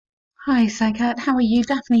Hi, Saikat. How are you?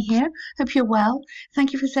 Daphne here. Hope you're well.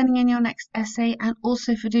 Thank you for sending in your next essay and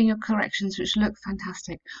also for doing your corrections, which look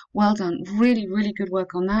fantastic. Well done. Really, really good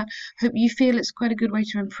work on that. Hope you feel it's quite a good way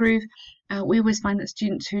to improve. We always find that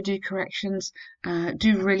students who do corrections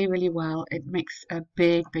do really, really well. It makes a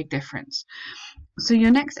big, big difference. So your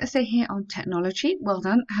next essay here on technology, well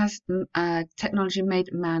done, has technology made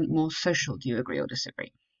man more social. Do you agree or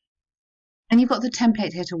disagree? And you've got the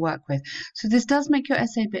template here to work with. So this does make your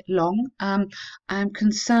essay a bit long. I'm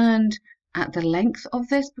concerned at the length of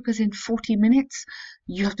this because in 40 minutes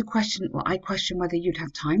you have to question, well, I question whether you'd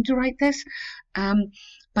have time to write this.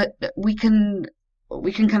 But we can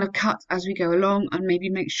kind of cut as we go along and maybe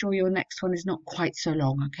make sure your next one is not quite so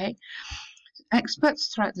long, okay?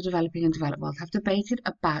 Experts throughout the developing and developed world have debated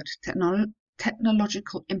about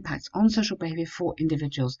technological impacts on social behavior for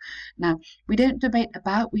individuals. Now, we don't debate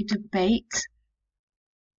about, we debate.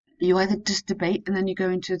 You either just debate and then you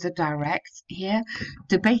go into the direct here.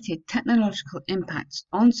 Debated technological impacts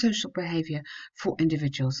on social behavior for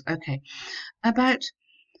individuals. Okay.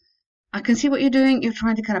 I can see what you're doing. You're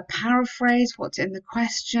trying to kind of paraphrase what's in the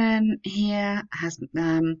question here. I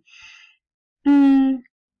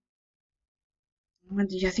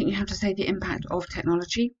think you have to say the impact of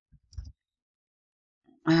technology.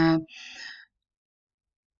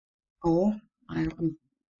 Or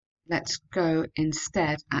let's go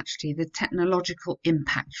instead, actually, the technological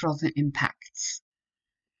impact rather than impacts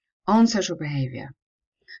on social behavior.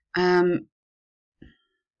 It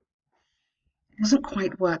doesn't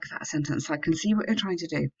quite work, that sentence. I can see what you're trying to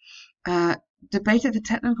do. Debated the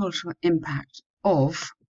technological impact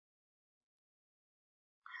of.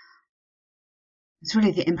 It's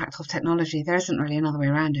really the impact of technology. There isn't really another way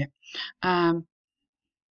around it.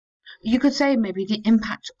 You could say maybe the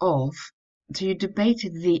impact of. So you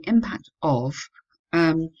debated the impact of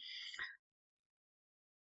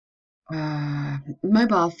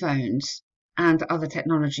mobile phones and other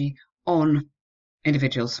technology on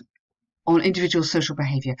individuals. On individual social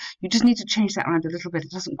behavior. You just need to change that around a little bit.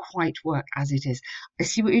 It doesn't quite work as it is. I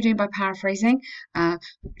see what you're doing by paraphrasing.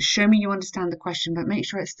 Show me you understand the question, but make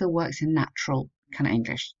sure it still works in natural kind of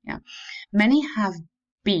English. Yeah. Many have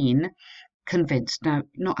been convinced, no,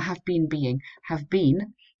 not have been being, have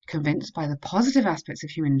been convinced by the positive aspects of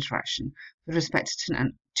human interaction with respect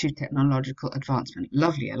to technological advancement.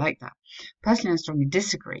 Lovely, I like that. Personally, I strongly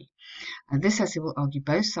disagree. This essay will argue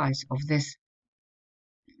both sides of this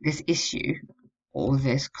issue, or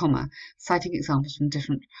this comma, citing examples from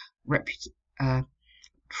different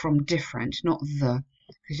not the,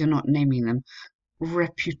 because you're not naming them,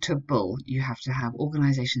 reputable, you have to have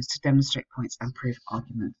organizations to demonstrate points and prove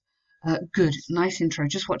arguments. Good, nice intro.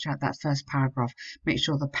 Just watch out that first paragraph. Make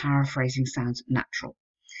sure the paraphrasing sounds natural.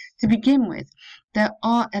 To begin with, there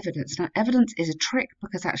are evidence. Now, evidence is a trick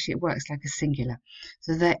because actually it works like a singular.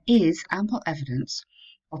 So there is ample evidence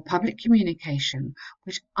of public communication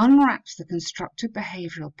which unwraps the constructive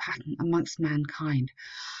behavioural pattern amongst mankind.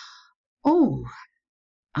 Oh,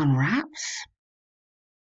 unwraps?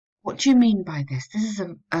 What do you mean by this? This is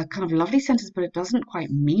a kind of lovely sentence, but it doesn't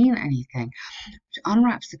quite mean anything. Which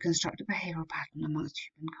unwraps the constructive behavioural pattern amongst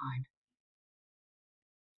humankind.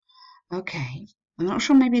 Okay, I'm not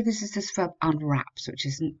sure, maybe this is this verb unwraps, which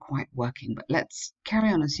isn't quite working, but let's carry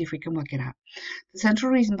on and see if we can work it out. The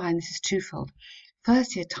central reason behind this is twofold.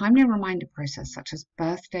 Firstly, a timely reminder process, such as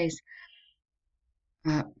birthdays,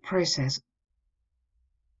 process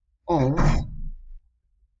of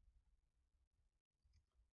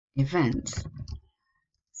events,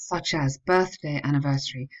 such as birthday,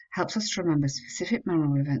 anniversary, helps us to remember specific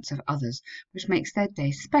memorable events of others, which makes their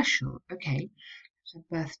day special. Okay, so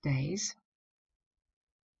birthdays.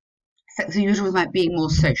 So you're talking about being more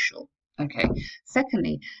social. Okay.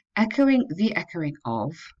 Secondly, echoing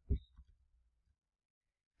of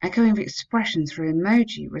expression through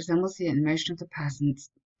emoji resembles the emotion of the person's,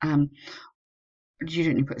 you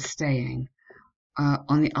don't need to put staying,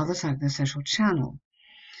 on the other side of the social channel.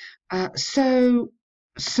 So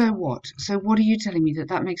what? So what are you telling me?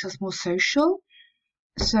 That makes us more social?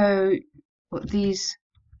 So what these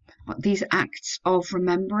acts of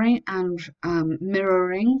remembering and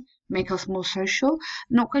mirroring make us more social?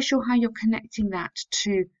 Not quite sure how you're connecting that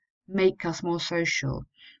to make us more social.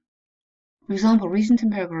 For example, recent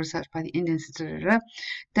empirical research by the Indian Institute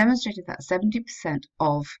demonstrated that 70%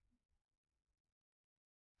 of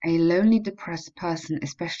a lonely, depressed person,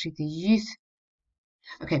 especially the youth,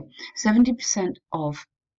 70% of,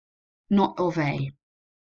 not of a,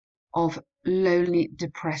 of lonely,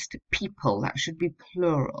 depressed people, that should be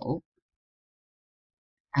plural,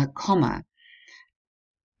 comma,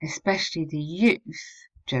 especially the youth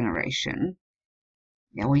generation,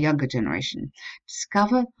 yeah, or younger generation.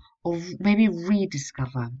 Discover or maybe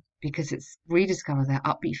rediscover, because it's rediscover their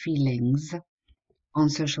upbeat feelings on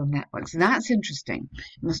social networks. That's interesting.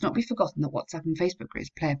 It must not be forgotten that WhatsApp and Facebook groups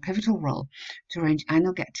play a pivotal role to arrange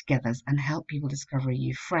annual get-togethers and help people discover a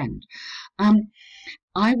new friend.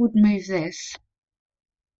 I would move this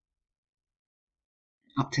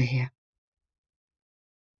up to here.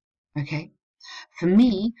 Okay. For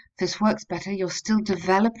me, this works better. You're still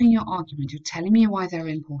developing your argument. You're telling me why they're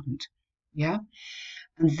important. Yeah.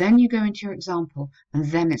 And then you go into your example, and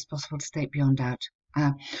then it's possible to state beyond doubt.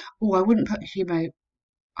 I wouldn't put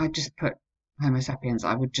I'd just put Homo sapiens.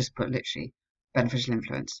 I would just put literally beneficial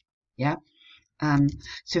influence. Yeah.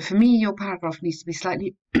 So for me, your paragraph needs to be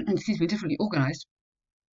slightly, excuse me, differently organized.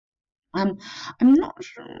 I'm not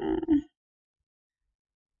sure.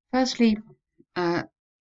 Firstly,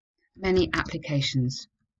 many applications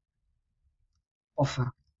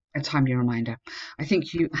offer a timely reminder. I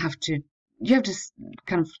think you have to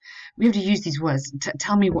kind of, we have to use these words.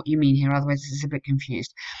 Tell me what you mean here, otherwise it's a bit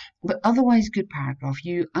confused. But otherwise, good paragraph.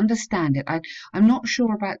 You understand it. I'm not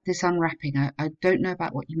sure about this unwrapping. I don't know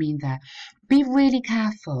about what you mean there. Be really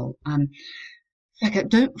careful.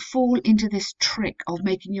 Don't fall into this trick of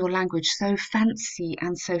making your language so fancy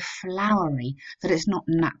and so flowery that it's not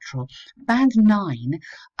natural. Band 9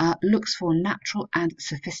 looks for natural and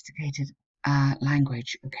sophisticated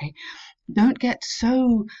language, okay? Don't get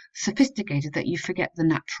so sophisticated that you forget the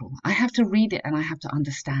natural. I have to read it and I have to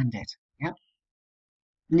understand it, yeah?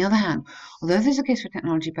 On the other hand, although there's a case for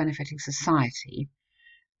technology benefiting society,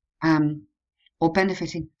 or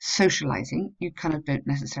benefiting socializing, you kind of don't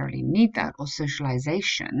necessarily need that, or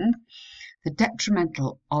socialization, the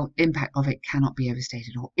detrimental impact of it cannot be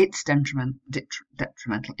overstated, or its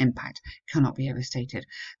detrimental impact cannot be overstated.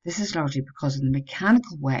 This is largely because of the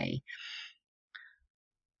mechanical way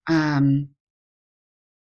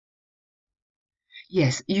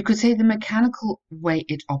yes, you could say the mechanical way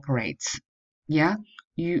it operates. Yeah,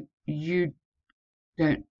 you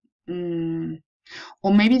don't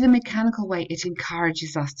or maybe the mechanical way it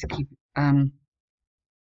encourages us to keep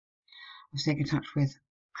stay in touch with.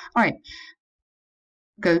 All right,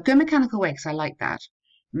 go mechanical way, because I like that.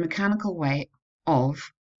 Mechanical way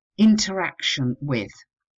of interaction with.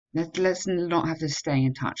 Let's not have this staying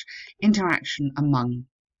in touch. Interaction among,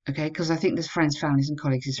 okay, because I think this friends, families, and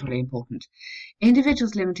colleagues is really important.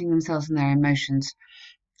 Individuals limiting themselves and their emotions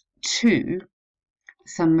to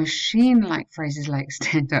some machine-like phrases like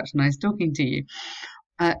 "stay in touch," "nice talking to you,"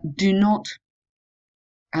 do not,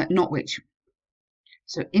 not which.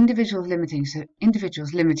 So individuals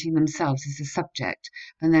limiting themselves is the subject,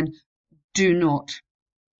 and then do not,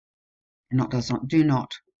 does not, do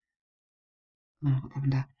not.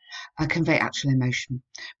 Convey actual emotion.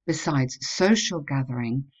 Besides, social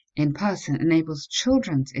gathering in person enables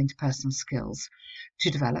children's interpersonal skills to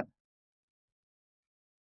develop.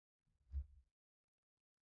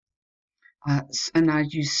 And I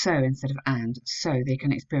use so instead of and, so they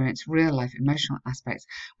can experience real-life emotional aspects,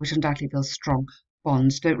 which undoubtedly build strong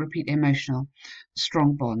bonds. Don't repeat the emotional,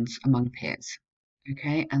 strong bonds among peers.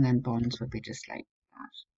 Okay, and then bonds would be just like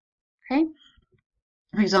that. Okay.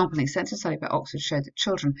 For example, an extensive study by Oxford showed that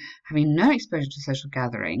children having no exposure to social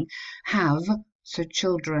gathering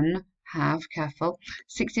children have, careful,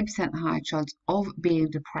 60% higher chance of being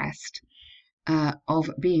depressed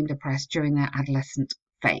during their adolescent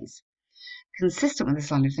phase. Consistent with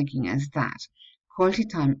this line of thinking is that quality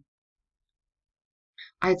time,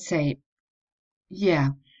 I'd say, yeah,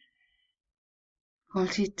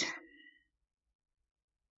 quality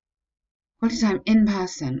time in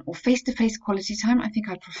person or face-to-face quality time, I think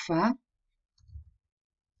I'd prefer.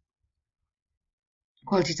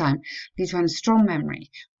 Quality time leads to a strong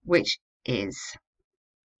memory, which is,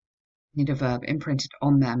 need a verb, imprinted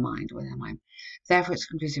on their mind or their mind. Therefore, it's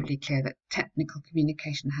conclusively clear that technical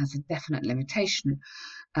communication has a definite limitation.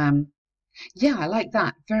 Yeah, I like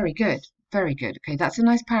that. Very good. Very good. Okay, that's a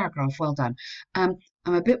nice paragraph. Well done. I'm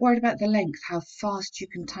a bit worried about the length, how fast you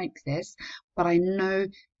can type this, but I know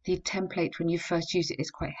the template when you first use it is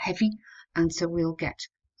quite heavy, and so we'll get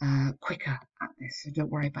quicker at this. So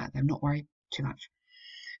don't worry about them. Not worry too much.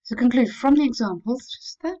 So conclude from the examples,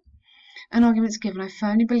 just there, an argument's given. I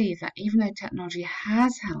firmly believe that even though technology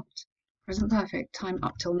has helped, present perfect, time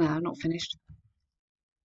up till now, not finished,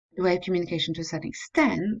 the way of communication to a certain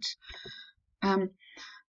extent,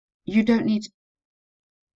 you don't need,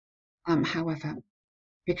 however,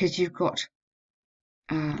 because you've got,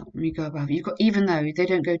 let me go above, you've got, even though they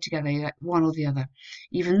don't go together, like one or the other,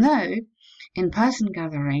 even though in-person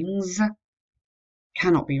gatherings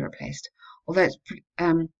cannot be replaced. Although it's,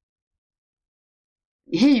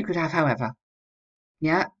 here you could have, however,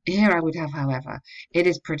 Yeah, here I would have, however, it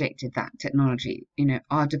is predicted that technology,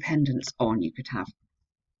 our dependence on, you could have,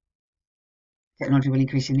 technology will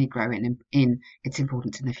increasingly grow in its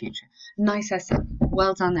importance in the future. Nice essay.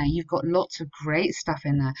 Well done there. You've got lots of great stuff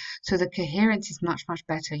in there. So the coherence is much, much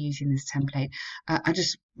better using this template. I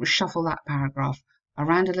just shuffle that paragraph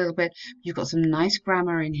around a little bit. You've got some nice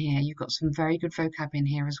grammar in here. You've got some very good vocab in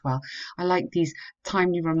here as well. I like these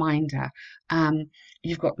timely reminder.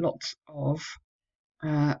 You've got lots of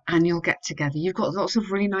annual get together. You've got lots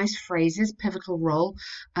of really nice phrases, pivotal role,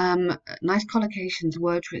 nice collocations,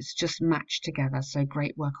 words which just match together. So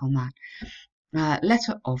great work on that.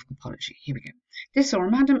 Letter of apology. Here we go. Dear sir or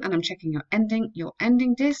madam, and I'm checking your ending. Your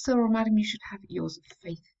ending, dear sir or madam, you should have yours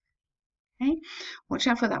faith. Okay, watch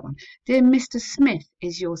out for that one. Dear Mr. Smith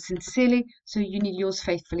is yours sincerely, so you need yours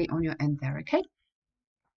faithfully on your end there. Okay.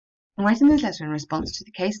 I'm writing this letter in response to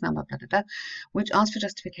the case number, blah, blah, blah, which asks for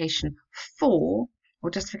justification for or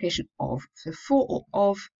justification of. So for or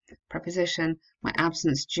of preposition, my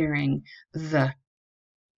absence during the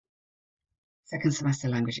second semester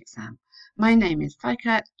language exam. My name is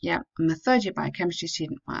Saikat. Yeah, I'm a third year biochemistry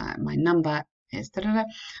student. My number is da-da-da.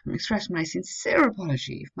 I'm expressing my sincere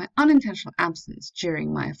apology for my unintentional absence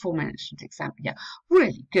during my aforementioned exam. Yeah,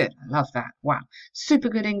 really good. I love that. Wow. Super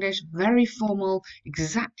good English, very formal,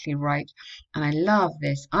 exactly right. And I love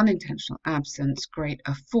this unintentional absence. Great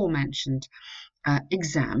aforementioned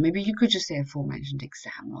exam. Maybe you could just say aforementioned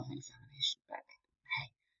exam rather than examination, but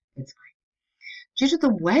hey, it's great. Due to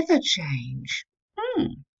the weather change,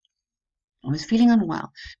 I was feeling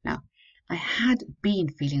unwell. Now, I had been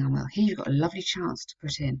feeling unwell. Here you've got a lovely chance to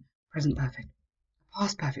put in present perfect.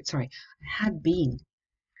 Past perfect, sorry. I had been.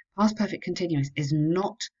 Past perfect continuous is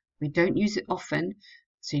not, we don't use it often,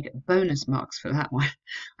 so you get bonus marks for that one.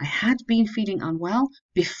 I had been feeling unwell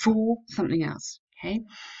before something else, okay?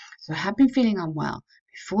 So I had been feeling unwell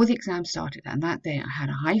before the exam started, and that day I had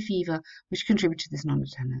a high fever, which contributed to this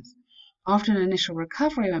non-attendance. After an initial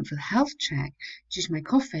recovery, I went for the health check due to my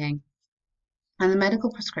coughing, and the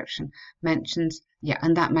medical prescription mentions,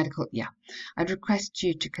 I'd request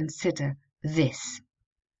you to consider this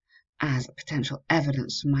as potential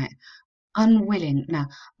evidence for my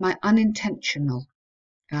unintentional,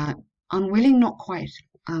 unwilling, not quite,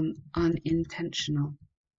 unintentional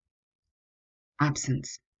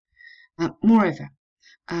absence. Moreover,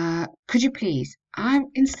 could you please,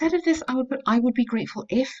 instead of this, I would put, I would be grateful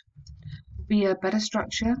if, be a better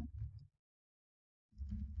structure,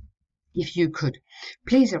 if you could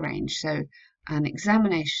please arrange so an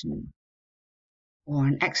examination or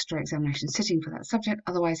an extra examination sitting for that subject,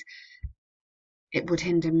 otherwise it would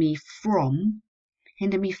hinder me from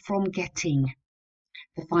getting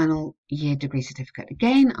the final year degree certificate.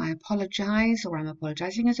 Again, I apologize, or I'm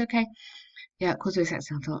apologizing, it's okay. Yeah, cause of this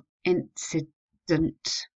accidental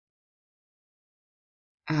incident,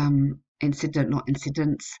 not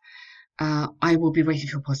incidents. I will be waiting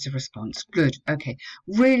for a positive response. Good. Okay.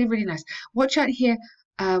 Really, really nice. Watch out here.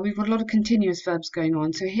 We've got a lot of continuous verbs going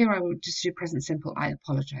on. So here I will just do present simple. I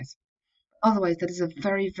apologize. Otherwise, that is a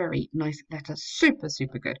very, very nice letter. Super,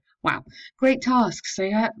 super good. Wow. Great task. So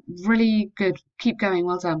yeah, really good. Keep going.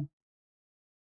 Well done.